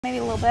Maybe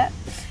a little bit.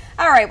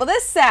 All right, well,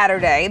 this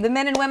Saturday, the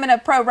men and women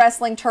of Pro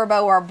Wrestling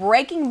Turbo are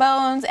breaking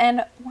bones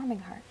and warming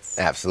hearts.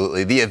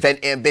 Absolutely. The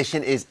event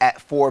Ambition is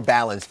at 4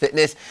 Balance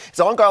Fitness. It's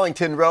on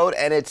Garlington Road,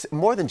 and it's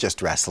more than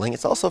just wrestling.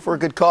 It's also for a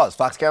good cause.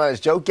 Fox Carolina's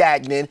Joe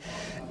Gagnon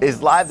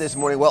is live this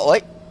morning. Well,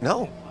 wait,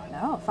 no.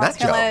 No, Fox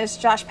Carolina's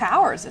Josh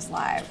Powers is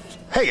live.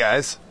 Hey,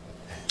 guys.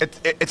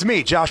 It's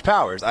me, Josh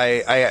Powers.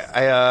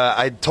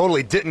 I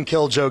totally didn't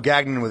kill Joe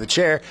Gagnon with a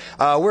chair.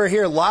 We're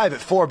here live at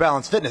 4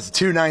 Balance Fitness,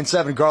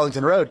 297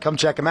 Garlington Road. Come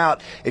check them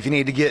out if you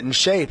need to get in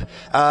shape.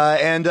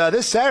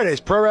 This Saturday is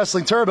Pro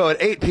Wrestling Turbo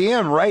at 8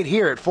 p.m. right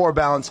here at 4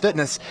 Balance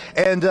Fitness.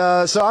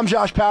 So I'm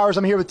Josh Powers.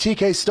 I'm here with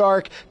TK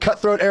Stark,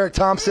 Cutthroat Eric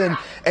Thompson,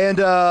 and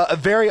a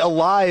very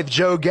alive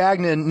Joe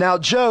Gagnon. Now,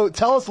 Joe,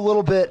 tell us a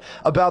little bit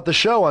about the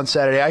show on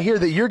Saturday. I hear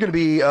that you're going to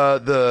be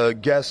the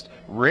guest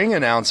ring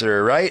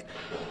announcer, right?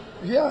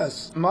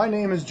 Yes, my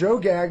name is Joe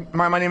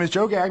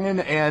Gagnon,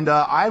 and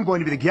I'm going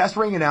to be the guest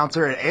ring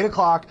announcer at 8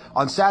 o'clock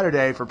on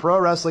Saturday for Pro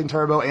Wrestling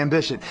Turbo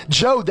Ambition.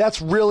 Joe, that's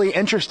really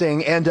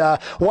interesting, and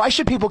why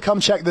should people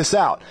come check this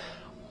out?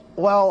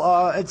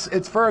 Well,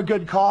 it's for a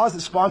good cause.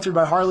 It's sponsored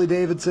by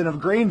Harley-Davidson of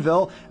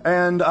Greenville,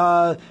 and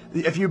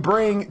if you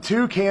bring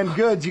 2 canned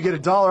goods, you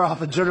get $1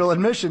 off a general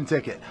admission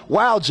ticket.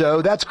 Wow,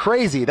 Joe, that's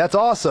crazy. That's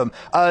awesome.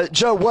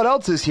 Joe, what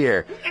else is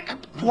here?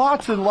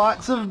 Lots and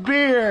lots of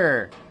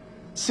beer.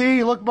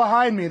 See, look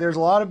behind me. There's a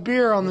lot of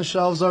beer on the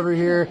shelves over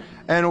here,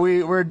 and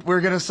we're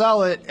going to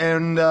sell it,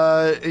 and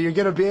you're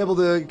going to be able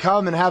to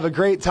come and have a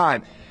great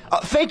time.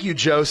 Thank you,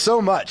 Joe,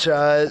 so much.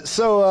 Yeah,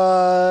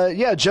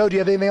 Joe, do you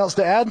have anything else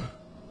to add?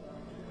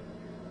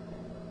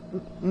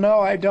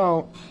 No, I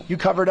don't. You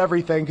covered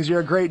everything because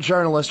you're a great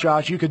journalist,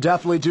 Josh. You could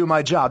definitely do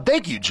my job.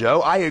 Thank you, Joe.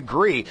 I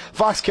agree.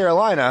 Fox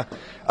Carolina,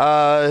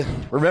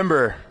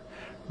 remember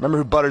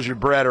who butters your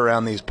bread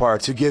around these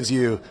parts, who gives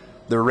you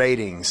the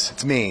ratings.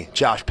 It's me,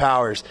 Josh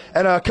Powers.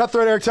 And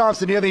Cutthroat Eric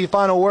Thompson, do you have any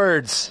final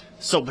words?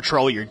 Soul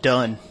Patrol, you're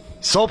done.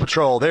 Soul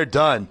Patrol, they're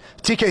done.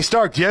 TK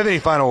Stark, do you have any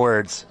final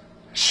words?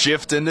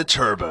 Shift into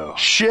Turbo.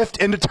 Shift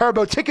into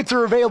Turbo. Tickets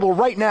are available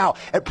right now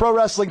at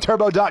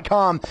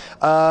ProWrestlingTurbo.com.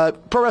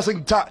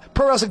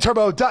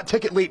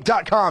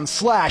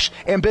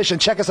 ProWrestlingTurbo.ticketleap.com/ambition.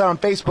 Check us out on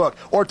Facebook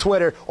or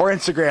Twitter or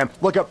Instagram.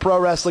 Look up Pro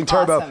Wrestling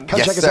Turbo. Awesome. Come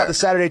check us out. The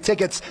Saturday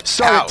tickets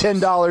start at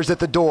 $10 at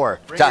the door.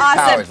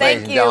 Awesome,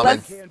 thank you.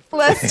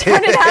 Let's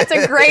turn it out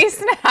to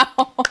Grace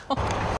now.